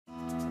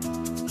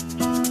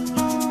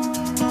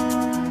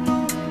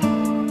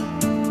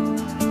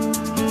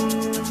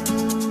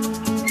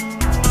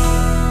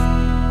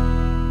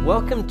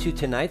Welcome to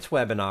tonight's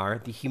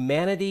webinar, The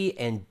Humanity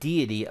and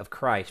Deity of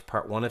Christ,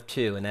 part 1 of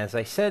 2. And as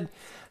I said,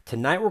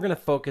 tonight we're going to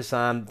focus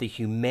on the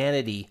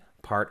humanity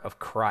part of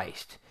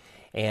Christ.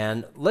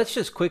 And let's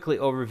just quickly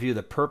overview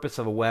the purpose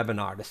of a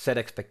webinar to set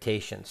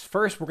expectations.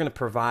 First, we're going to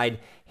provide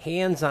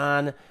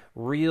hands-on,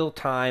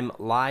 real-time,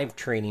 live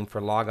training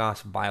for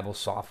Logos Bible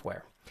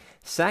software.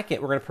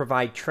 Second, we're going to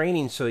provide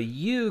training so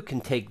you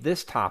can take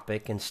this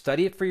topic and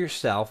study it for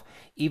yourself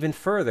even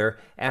further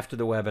after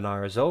the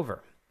webinar is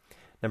over.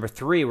 Number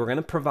 3, we're going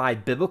to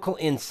provide biblical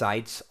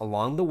insights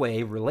along the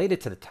way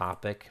related to the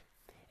topic.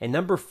 And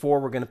number 4,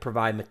 we're going to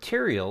provide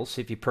materials,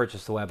 if you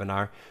purchase the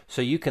webinar,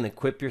 so you can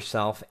equip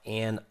yourself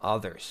and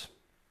others.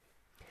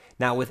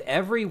 Now, with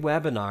every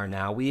webinar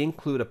now, we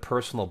include a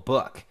personal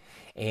book.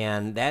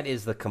 And that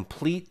is the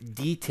complete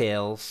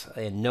details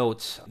and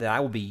notes that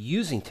I will be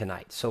using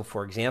tonight. So,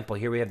 for example,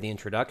 here we have the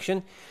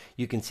introduction.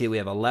 You can see we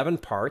have 11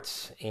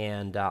 parts,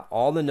 and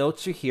all the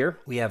notes are here.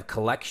 We have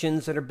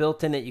collections that are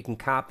built in that you can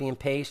copy and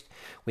paste.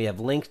 We have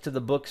links to the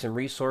books and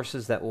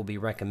resources that we'll be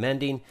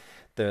recommending.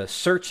 The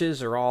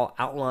searches are all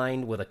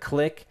outlined with a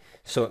click,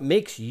 so it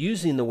makes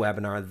using the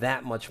webinar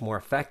that much more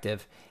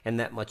effective and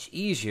that much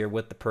easier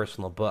with the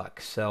personal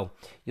book. So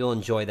you'll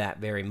enjoy that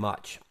very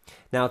much.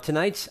 Now,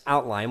 tonight's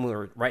outline,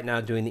 we're right now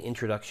doing the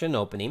introduction and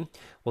opening.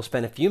 We'll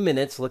spend a few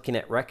minutes looking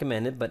at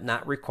recommended but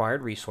not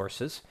required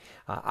resources.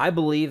 I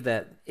believe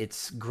that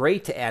it's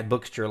great to add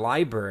books to your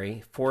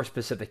library for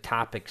specific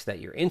topics that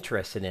you're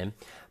interested in,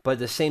 but at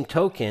the same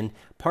token,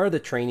 part of the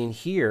training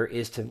here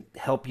is to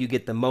help you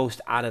get the most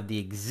out of the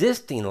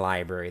existing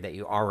library that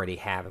you already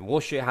have, and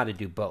we'll show you how to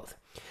do both.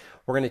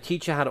 We're going to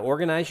teach you how to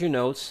organize your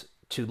notes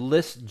to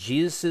list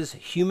Jesus'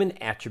 human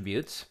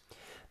attributes.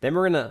 Then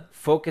we're going to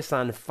focus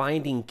on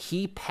finding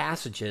key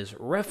passages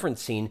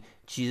referencing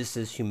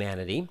Jesus'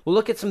 humanity. We'll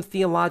look at some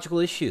theological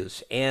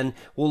issues, and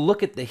we'll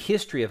look at the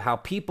history of how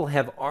people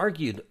have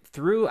argued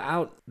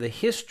throughout the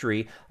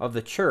history of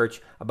the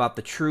church about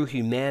the true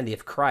humanity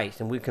of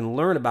Christ. And we can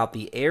learn about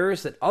the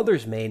errors that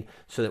others made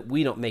so that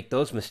we don't make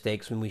those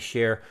mistakes when we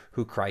share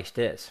who Christ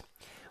is.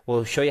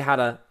 We'll show you how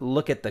to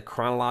look at the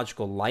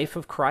chronological life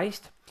of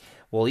Christ.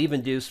 We'll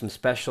even do some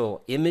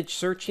special image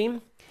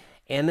searching.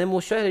 And then we'll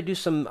show you how to do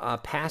some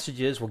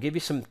passages. We'll give you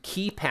some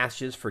key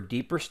passages for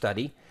deeper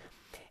study.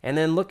 And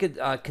then look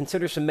at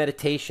consider some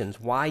meditations,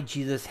 why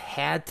Jesus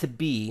had to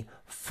be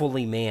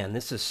fully man.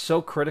 This is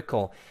so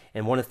critical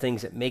and one of the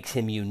things that makes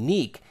him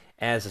unique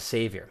as a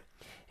Savior.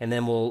 And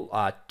then we'll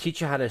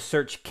teach you how to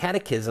search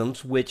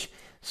catechisms, which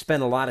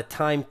spend a lot of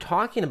time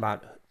talking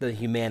about the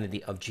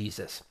humanity of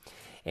Jesus.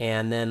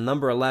 And then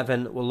number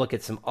 11, we'll look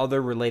at some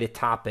other related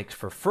topics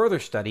for further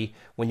study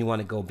when you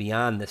want to go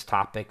beyond this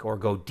topic or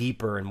go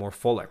deeper and more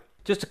fuller.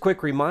 Just a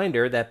quick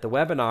reminder that the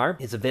webinar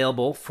is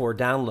available for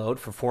download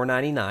for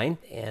 $4.99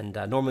 and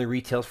normally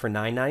retails for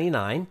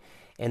 $9.99.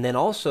 And then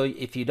also,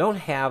 if you don't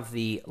have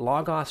the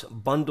Logos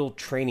Bundle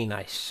Training,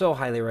 I so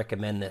highly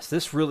recommend this.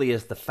 This really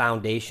is the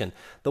foundation.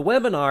 The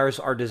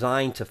webinars are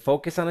designed to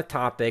focus on a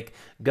topic,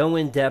 go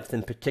in depth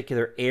in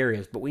particular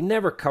areas, but we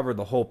never cover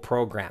the whole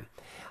program.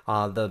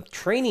 The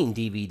training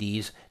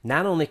DVDs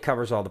not only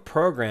covers all the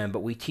program, but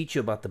we teach you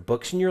about the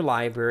books in your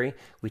library,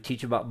 we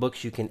teach you about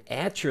books you can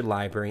add to your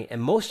library,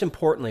 and most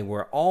importantly,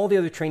 where all the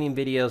other training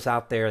videos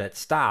out there that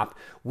stop,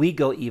 we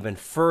go even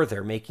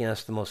further, making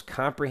us the most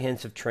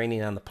comprehensive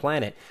training on the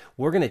planet.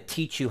 We're going to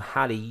teach you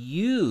how to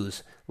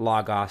use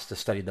Logos to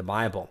study the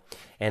Bible.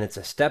 And it's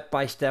a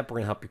step-by-step. We're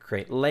going to help you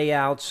create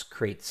layouts,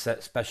 create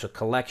special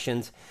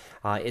collections.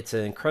 It's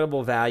an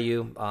incredible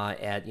value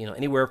at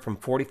anywhere from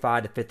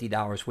 $45 to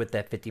 $50 with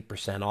that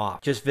 50%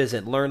 off. Just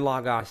visit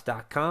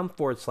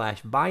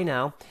learnlogos.com/buy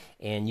now,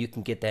 and you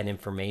can get that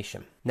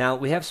information. Now,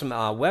 we have some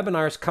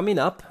webinars coming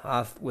up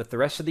with the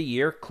rest of the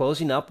year.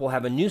 Closing up, we'll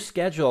have a new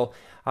schedule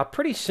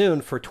pretty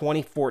soon for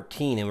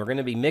 2014, and we're going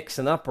to be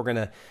mixing up. We're going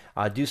to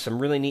do some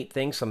really neat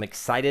things, so I'm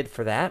excited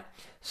for that.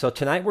 So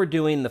tonight we're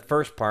doing the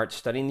first part,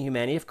 studying the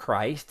humanity of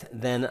Christ.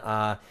 Then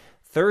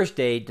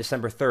Thursday,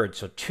 December 3rd,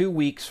 so 2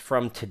 weeks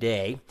from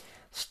today,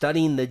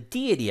 studying the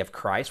deity of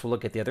Christ. We'll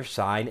look at the other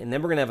side, and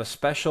then we're going to have a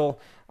special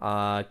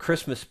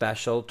Christmas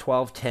special,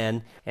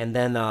 12:10, and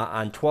then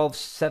on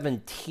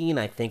 12:17,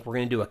 I think, we're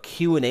going to do a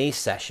Q&A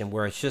session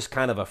where it's just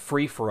kind of a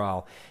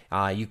free-for-all.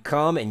 You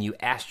come and you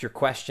ask your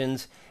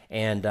questions,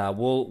 and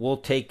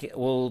we'll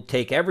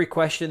take every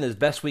question as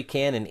best we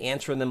can and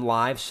answer them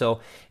live.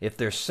 So if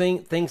there's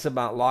things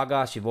about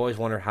Logos you've always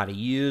wondered how to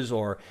use,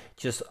 or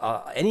just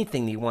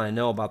anything that you want to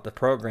know about the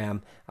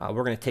program,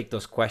 we're going to take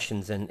those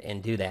questions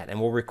and do that. And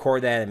we'll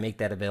record that and make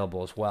that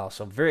available as well.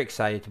 So very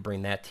excited to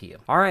bring that to you.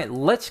 All right,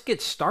 let's get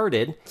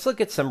started. Let's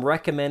look at some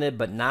recommended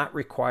but not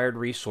required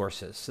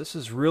resources. This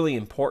is really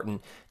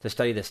important to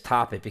study this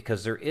topic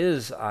because there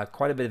is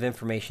quite a bit of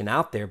information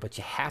out there, but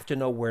you have to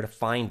know where to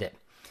find it.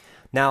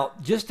 Now,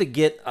 just to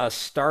get us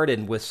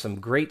started with some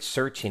great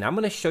searching, I'm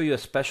going to show you a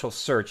special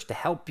search to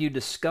help you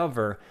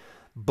discover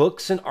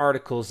books and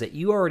articles that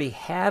you already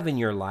have in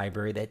your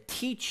library that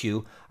teach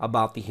you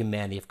about the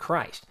humanity of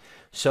Christ.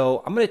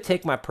 So I'm going to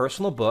take my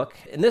personal book,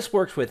 and this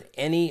works with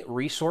any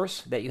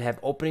resource that you have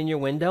open in your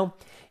window.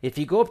 If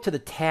you go up to the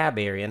tab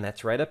area, and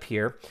that's right up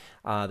here,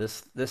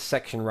 this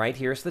section right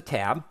here is the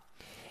tab,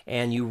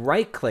 and you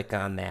right-click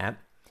on that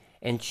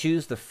and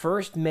choose the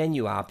first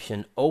menu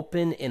option,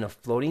 Open in a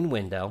Floating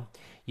Window.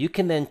 You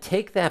can then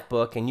take that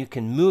book and you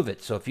can move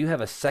it. So if you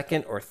have a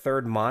second or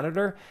third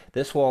monitor,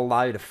 this will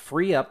allow you to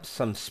free up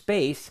some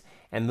space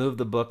and move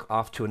the book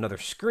off to another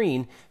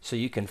screen so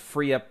you can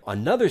free up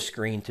another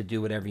screen to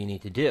do whatever you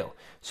need to do.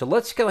 So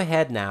let's go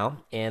ahead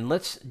now and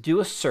let's do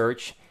a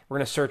search. We're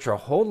going to search our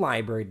whole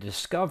library to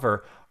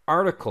discover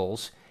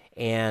articles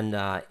and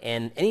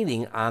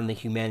anything on the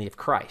humanity of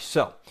Christ.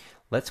 So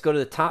let's go to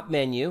the top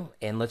menu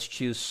and let's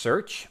choose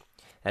Search.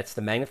 That's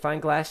the magnifying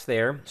glass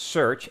there,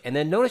 Search, and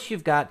then notice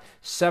you've got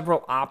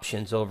several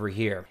options over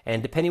here.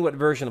 And depending what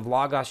version of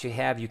Logos you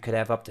have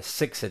up to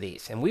 6 of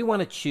these. And we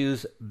want to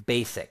choose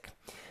Basic.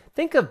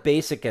 Think of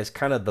Basic as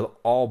kind of the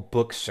all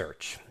book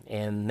search.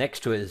 And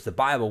next to it is the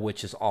Bible,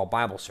 which is all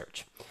Bible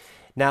search.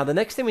 Now, the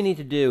next thing we need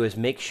to do is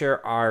make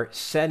sure our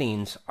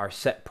settings are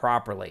set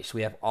properly. So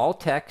we have all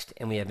text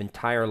and we have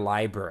entire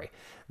library.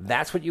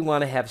 That's what you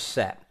want to have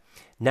set.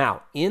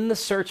 Now, in the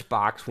search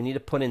box, we need to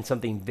put in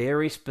something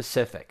very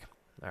specific.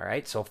 All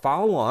right, so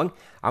follow along.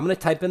 I'm going to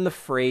type in the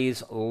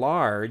phrase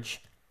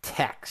large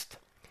text.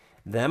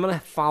 Then I'm going to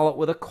follow it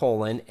with a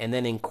colon and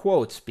then in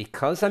quotes.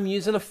 Because I'm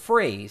using a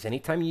phrase,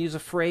 anytime you use a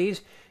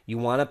phrase, you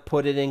want to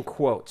put it in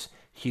quotes.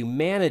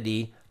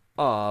 Humanity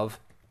of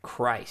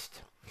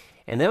Christ.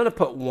 And then I'm going to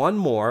put one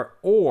more,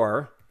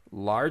 or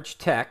large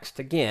text,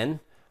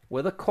 again,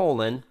 with a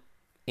colon,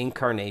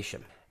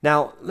 incarnation.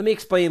 Now, let me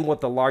explain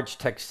what the large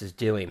text is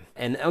doing.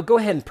 And I'll go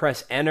ahead and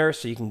press enter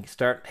so you can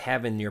start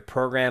having your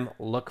program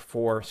look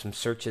for some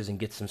searches and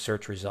get some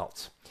search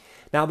results.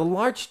 Now, the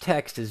large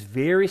text is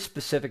very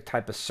specific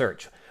type of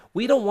search.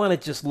 We don't want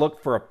to just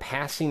look for a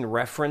passing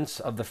reference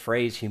of the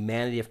phrase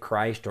humanity of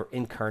Christ or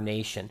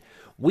incarnation.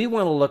 We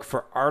want to look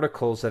for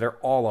articles that are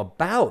all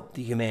about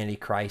the humanity of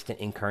Christ and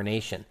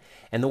incarnation.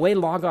 And the way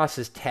Logos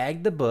has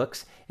tagged the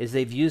books is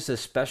they've used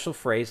this special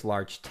phrase,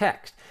 large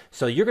text.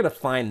 So you're going to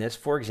find this,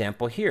 for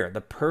example, here,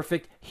 the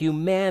perfect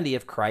humanity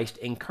of Christ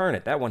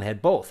incarnate. That one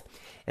had both.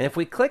 And if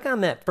we click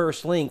on that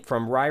first link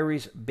from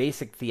Ryrie's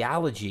Basic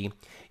Theology,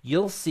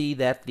 you'll see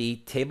that the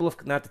table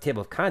of, not the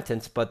table of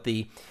contents, but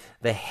the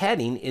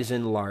heading is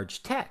in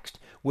large text,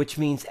 which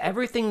means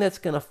everything that's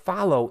going to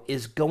follow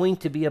is going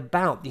to be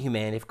about the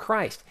humanity of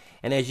Christ.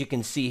 And as you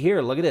can see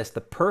here, look at this,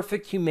 the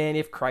perfect humanity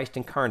of Christ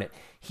incarnate.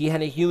 He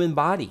had a human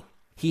body.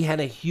 He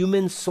had a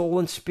human soul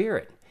and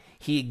spirit.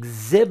 He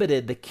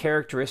exhibited the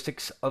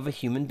characteristics of a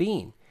human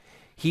being.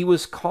 He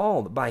was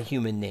called by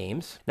human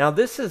names. Now,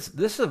 this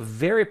is a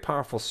very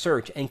powerful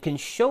search and can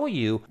show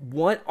you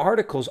what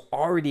articles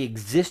already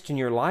exist in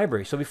your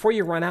library. So before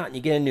you run out and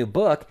you get a new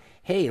book,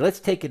 hey, let's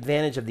take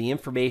advantage of the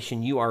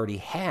information you already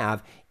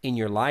have in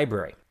your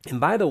library. And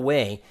by the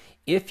way,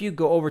 if you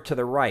go over to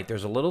the right,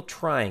 there's a little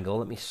triangle.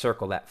 Let me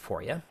circle that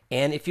for you.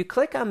 And if you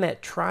click on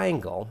that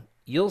triangle,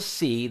 you'll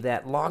see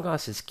that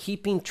Logos is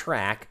keeping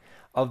track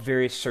of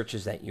various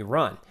searches that you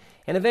run.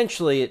 And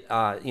eventually, it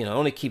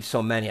only keeps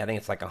so many. I think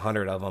it's like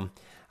 100 of them,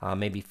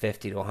 maybe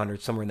 50 to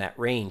 100, somewhere in that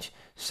range.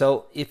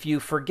 So if you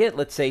forget,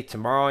 let's say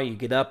tomorrow you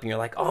get up and you're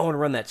like, oh, I want to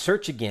run that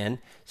search again.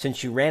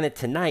 Since you ran it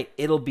tonight,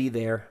 it'll be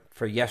there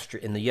for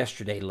in the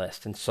yesterday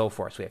list and so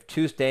forth. So we have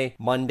Tuesday,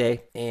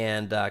 Monday,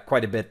 and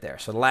quite a bit there.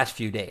 So the last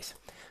few days.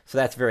 So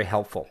that's very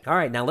helpful. All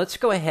right, now let's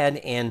go ahead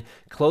and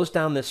close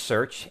down this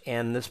search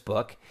and this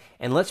book,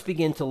 and let's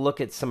begin to look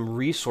at some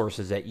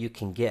resources that you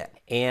can get.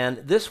 And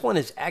this one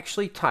is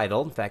actually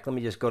titled, in fact, let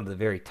me just go to the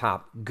very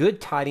top, Good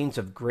Tidings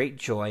of Great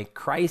Joy,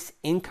 Christ's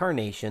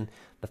Incarnation,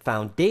 the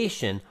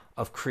Foundation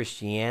of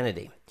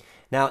Christianity.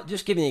 Now,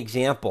 just giving an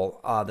example,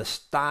 the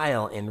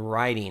style and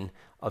writing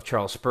of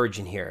Charles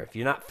Spurgeon here. If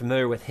you're not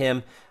familiar with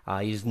him,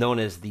 he's known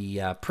as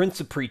the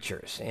Prince of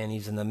Preachers, and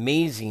he's an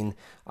amazing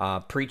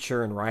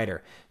preacher and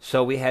writer.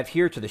 So we have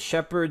here, to the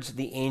shepherds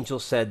the angel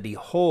said,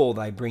 Behold,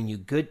 I bring you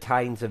good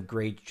tidings of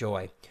great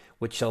joy,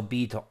 which shall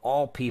be to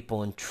all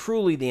people, and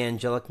truly the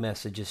angelic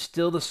message is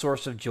still the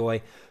source of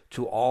joy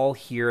to all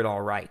hear it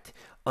aright.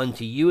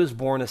 Unto you is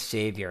born a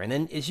Savior. And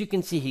then, as you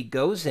can see, he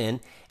goes in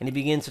and he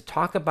begins to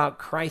talk about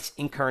Christ's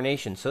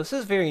incarnation. So this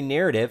is very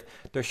narrative.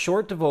 They're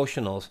short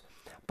devotionals,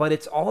 but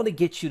it's all to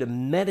get you to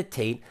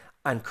meditate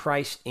on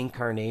Christ's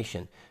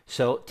incarnation.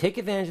 So take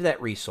advantage of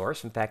that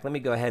resource. In fact, let me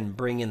go ahead and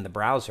bring in the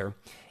browser.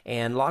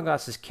 And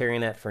Logos is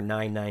carrying that for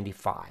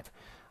 $9.95.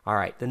 All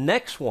right, the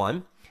next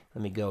one,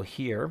 let me go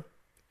here,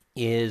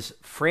 is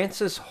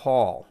Francis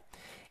Hall.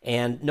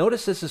 And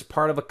notice this is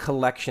part of a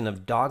collection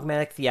of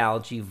Dogmatic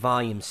Theology,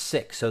 Volume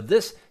 6. So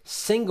this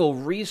single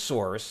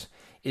resource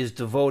is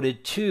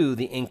devoted to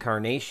the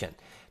incarnation.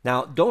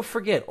 Now, don't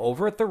forget,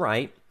 over at the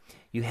right,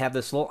 you have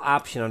this little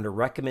option under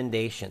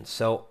recommendations.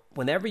 So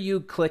whenever you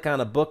click on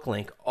a book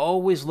link,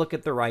 always look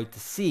at the right to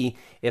see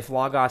if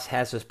Logos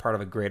has this part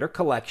of a greater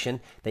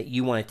collection that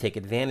you want to take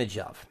advantage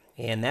of.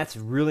 And that's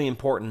really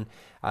important,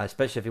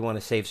 especially if you want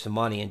to save some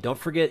money. And don't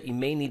forget, you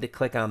may need to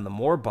click on the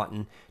More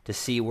button to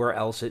see where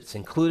else it's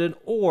included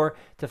or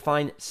to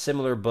find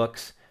similar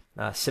books,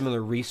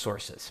 similar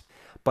resources.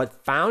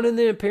 But found in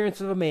the appearance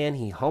of a man,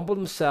 he humbled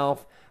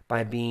himself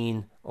by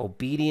being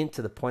obedient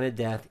to the point of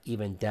death,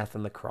 even death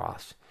on the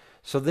cross.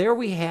 So there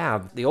we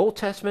have the Old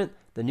Testament,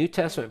 the New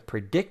Testament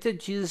predicted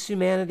Jesus'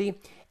 humanity,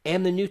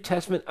 and the New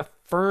Testament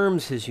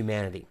affirms his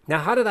humanity. Now,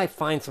 how did I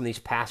find some of these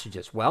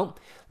passages? Well,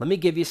 let me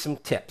give you some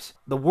tips.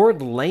 The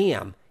word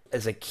lamb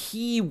is a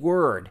key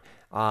word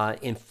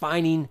in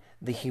finding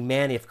the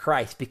humanity of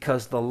Christ,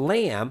 because the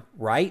lamb,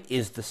 right,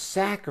 is the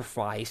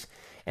sacrifice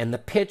and the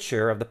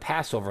picture of the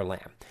Passover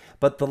lamb.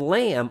 But the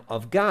Lamb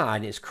of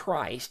God is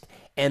Christ,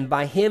 and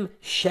by him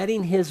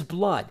shedding his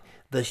blood,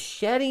 the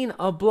shedding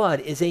of blood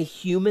is a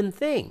human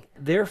thing.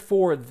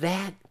 Therefore,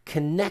 that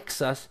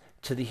connects us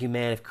to the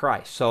humanity of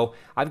Christ. So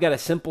I've got a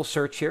simple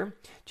search here.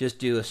 Just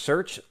do a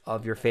search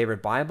of your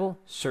favorite Bible,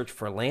 search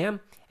for Lamb,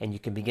 and you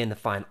can begin to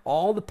find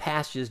all the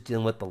passages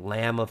dealing with the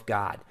Lamb of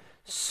God.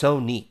 So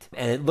neat.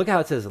 And look how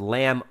it says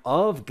Lamb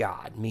of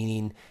God,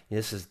 meaning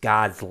this is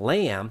God's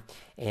Lamb,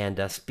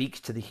 and speaks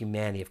to the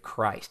humanity of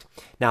Christ.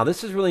 Now,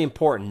 this is really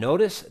important.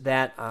 Notice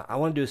that I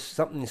want to do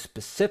something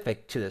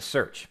specific to the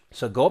search.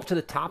 So go up to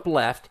the top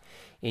left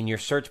in your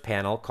search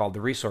panel called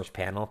the resource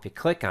panel. If you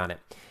click on it,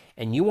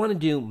 and you want to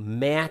do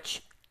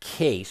match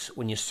case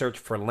when you search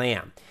for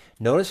lamb.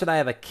 Notice that I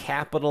have a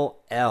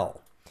capital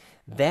L.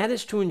 That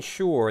is to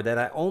ensure that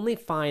I only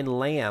find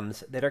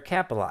lambs that are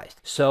capitalized.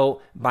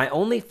 So by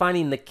only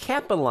finding the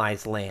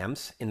capitalized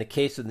lambs, in the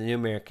case of the New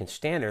American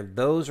Standard,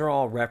 those are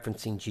all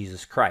referencing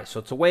Jesus Christ. So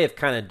it's a way of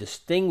kind of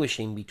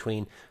distinguishing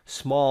between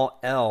small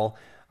L,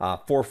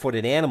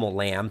 four-footed animal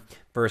lamb,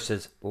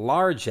 versus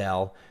large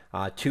L,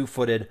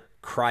 two-footed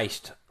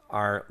Christ,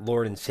 our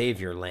Lord and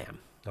Savior lamb.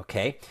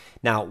 Okay,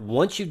 now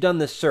once you've done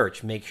this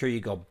search, make sure you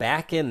go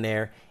back in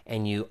there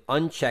and you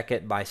uncheck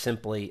it by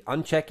simply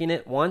unchecking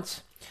it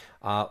once,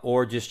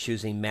 or just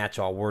choosing match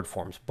all word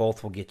forms.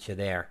 Both will get you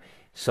there.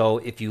 So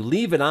if you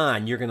leave it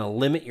on, you're going to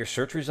limit your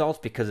search results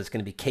because it's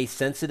going to be case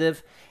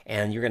sensitive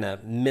and you're going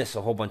to miss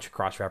a whole bunch of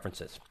cross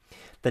references.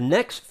 The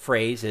next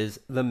phrase is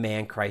the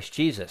man Christ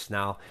Jesus.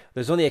 Now,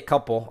 there's only a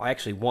couple,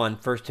 actually one,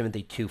 1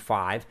 Timothy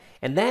 2:5,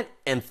 and that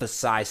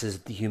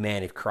emphasizes the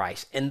humanity of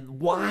Christ. And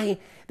why?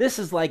 This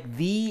is like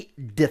the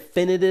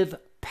definitive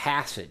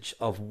passage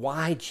of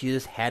why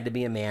Jesus had to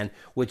be a man,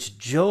 which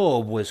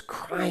Job was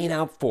crying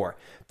out for.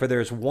 For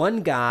there's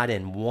one God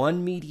and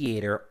one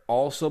mediator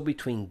also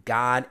between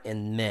God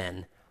and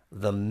men,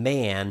 the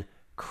man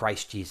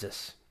Christ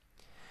Jesus.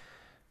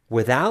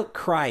 Without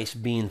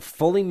Christ being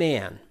fully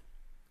man,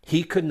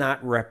 he could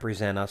not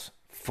represent us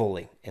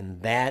fully,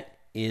 and that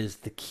is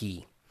the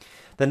key.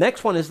 The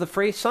next one is the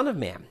phrase Son of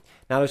Man.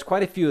 Now, there's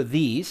quite a few of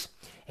these,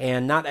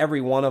 and not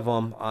every one of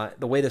them,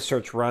 the way the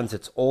search runs,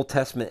 it's Old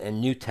Testament and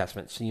New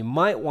Testament. So you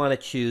might want to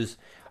choose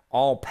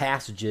all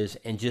passages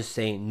and just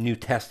say New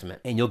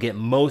Testament, and you'll get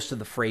most of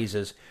the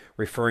phrases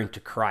referring to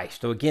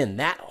Christ. So again,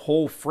 that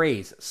whole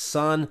phrase,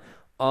 Son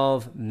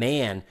of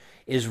Man,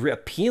 is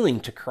appealing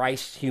to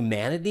Christ's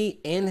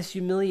humanity and his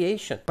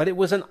humiliation. But it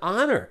was an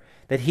honor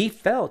that he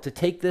felt to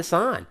take this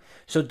on.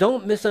 So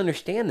don't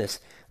misunderstand this.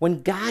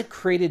 When God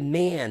created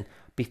man,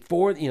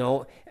 before,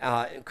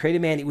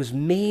 created man, it was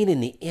made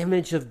in the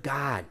image of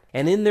God.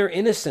 And in their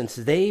innocence,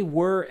 they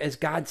were, as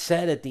God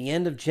said at the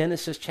end of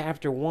Genesis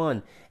chapter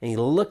 1, and he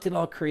looked at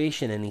all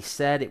creation and he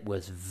said it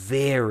was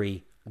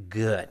very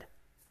good.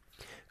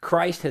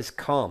 Christ has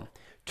come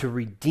to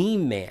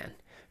redeem man,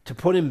 to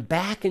put him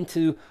back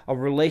into a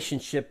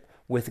relationship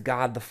with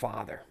God the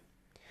Father,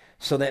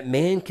 so that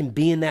man can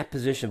be in that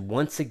position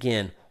once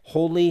again,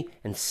 holy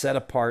and set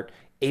apart,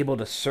 able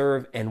to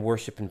serve and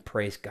worship and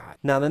praise God.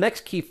 Now, the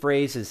next key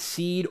phrase is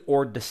seed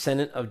or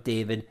descendant of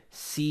David,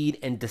 seed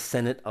and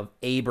descendant of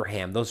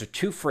Abraham. Those are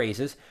two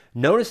phrases.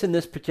 Notice in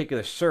this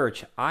particular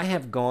search, I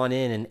have gone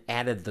in and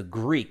added the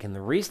Greek. And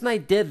the reason I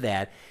did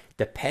that,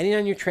 depending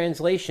on your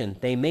translation,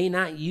 they may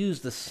not use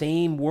the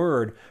same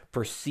word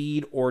for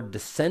seed or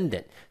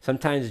descendant.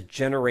 Sometimes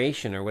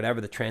generation or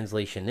whatever the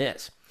translation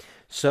is.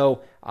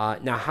 So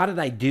now how did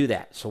I do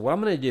that? So what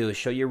I'm going to do is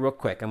show you real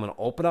quick. I'm going to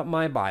open up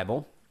my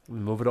Bible,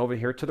 move it over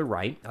here to the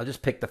right. I'll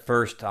just pick the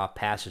first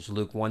passage,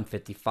 Luke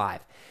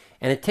 1:55.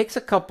 And it takes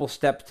a couple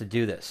steps to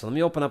do this. So let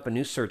me open up a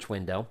new search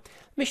window.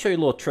 Let me show you a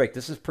little trick.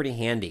 This is pretty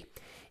handy.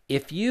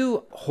 If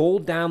you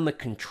hold down the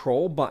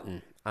control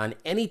button on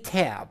any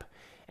tab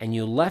and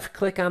you left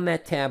click on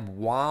that tab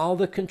while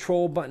the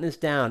control button is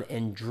down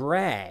and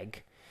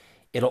drag,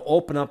 it'll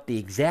open up the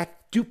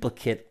exact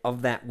duplicate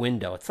of that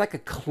window. It's like a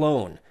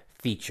clone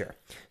feature.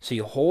 So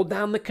you hold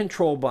down the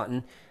control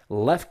button,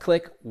 left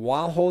click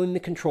while holding the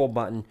control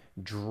button,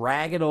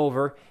 drag it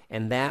over,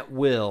 and that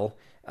will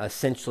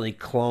essentially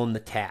clone the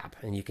tab.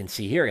 And you can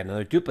see here, I got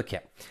another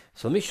duplicate.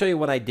 So let me show you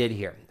what I did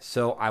here.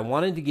 So I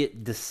wanted to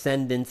get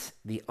descendants,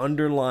 the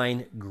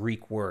underlying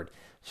Greek word.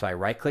 So I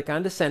right click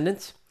on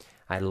descendants,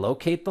 I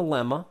locate the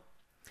lemma,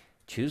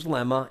 choose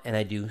lemma, and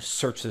I do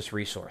search this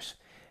resource.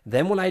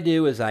 Then what I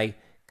do is I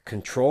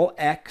Control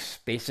X,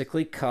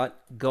 basically cut,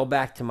 go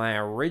back to my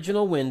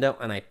original window,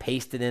 and I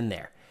paste it in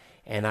there.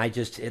 And I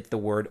just hit the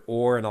word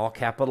or in all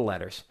capital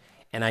letters.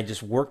 And I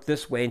just worked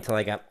this way until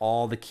I got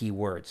all the key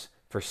words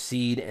for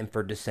seed and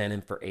for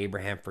descendant, for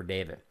Abraham, for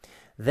David.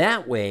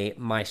 That way,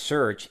 my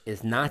search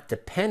is not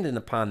dependent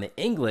upon the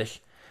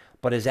English,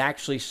 but is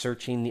actually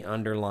searching the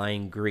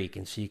underlying Greek.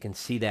 And so you can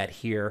see that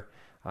here.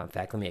 In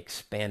fact, let me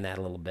expand that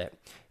a little bit.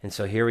 And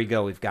so here we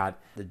go. We've got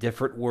the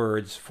different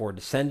words for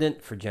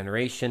descendant, for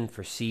generation,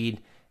 for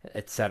seed,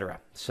 etc.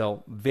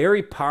 So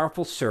very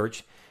powerful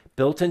search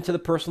built into the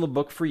personal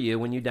book for you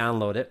when you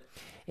download it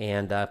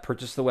and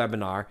purchase the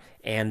webinar,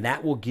 and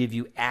that will give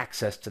you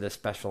access to this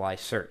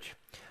specialized search.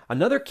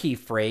 Another key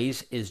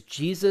phrase is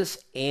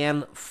Jesus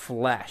and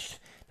flesh.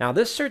 Now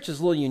this search is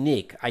a little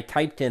unique. I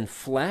typed in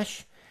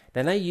flesh,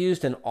 then I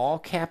used in all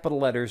capital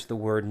letters the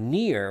word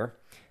near,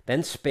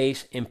 then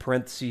space, in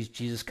parentheses,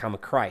 Jesus, comma,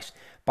 Christ.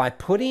 By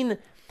putting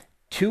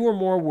two or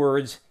more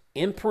words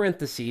in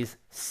parentheses,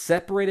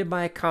 separated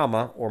by a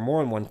comma or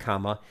more than one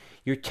comma,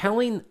 you're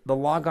telling the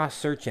Logos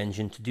search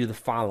engine to do the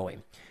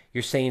following.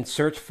 You're saying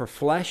search for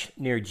flesh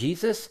near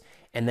Jesus,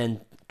 and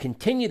then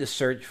continue to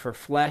search for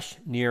flesh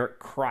near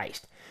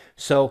Christ.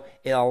 So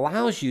it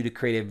allows you to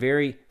create a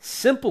very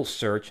simple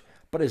search,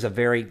 but is a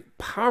very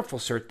powerful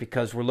search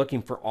because we're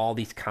looking for all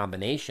these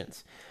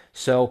combinations.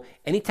 So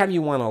anytime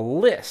you want a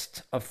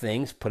list of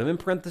things, put them in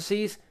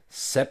parentheses,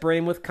 separate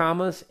them with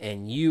commas,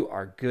 and you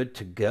are good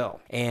to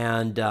go.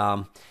 And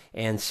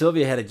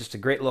Sylvia had just a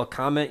great little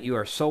comment. You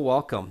are so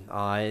welcome.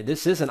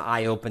 This is an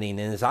eye-opening,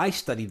 and as I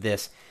studied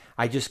this,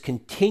 I just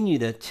continue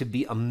to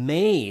be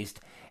amazed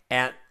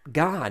at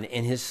God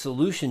and his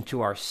solution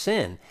to our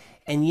sin,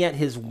 and yet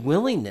his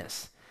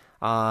willingness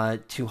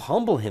to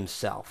humble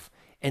himself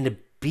and to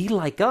be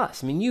like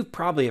us. I mean, you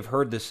probably have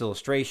heard this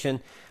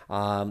illustration.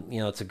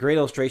 It's a great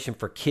illustration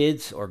for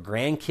kids or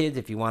grandkids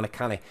if you want to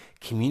kind of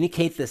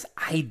communicate this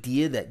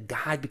idea that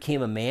God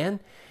became a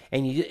man.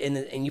 And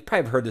you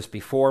probably have heard this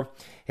before.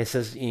 It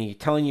says, you're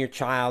telling your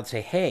child,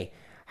 say, hey,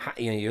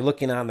 you're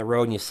looking on the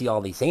road and you see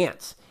all these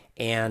ants.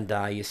 And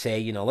you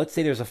say, let's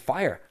say there's a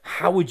fire.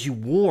 How would you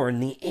warn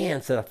the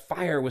ants that a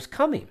fire was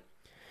coming?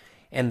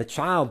 And the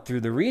child, through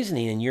the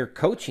reasoning and your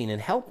coaching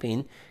and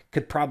helping,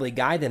 could probably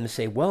guide them to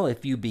say, well,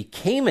 if you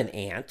became an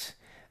ant,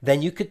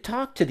 then you could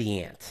talk to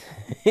the ant.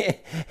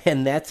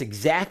 And that's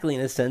exactly,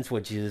 in a sense,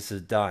 what Jesus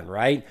has done,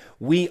 right?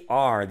 We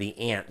are the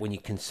ant when you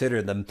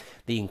consider the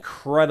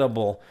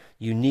incredible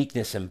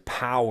uniqueness and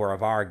power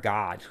of our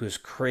God who has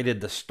created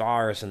the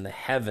stars and the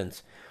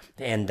heavens.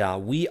 And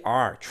we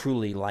are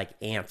truly like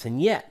ants.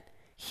 And yet,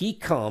 he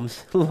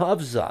comes,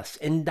 loves us,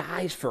 and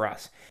dies for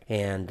us.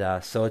 And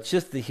so it's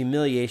just the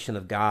humiliation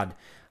of God,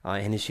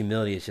 and his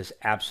humility is just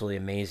absolutely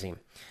amazing.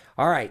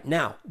 All right,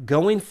 now,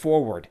 going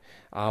forward,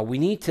 we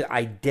need to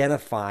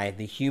identify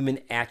the human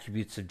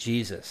attributes of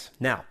Jesus.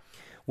 Now,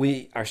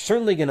 we are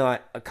certainly going to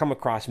come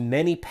across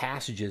many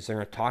passages that are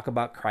going to talk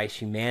about Christ's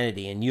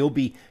humanity, and you'll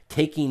be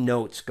taking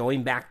notes,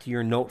 going back to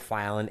your note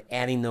file and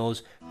adding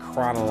those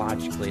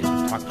chronologically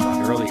as we talked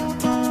about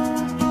earlier.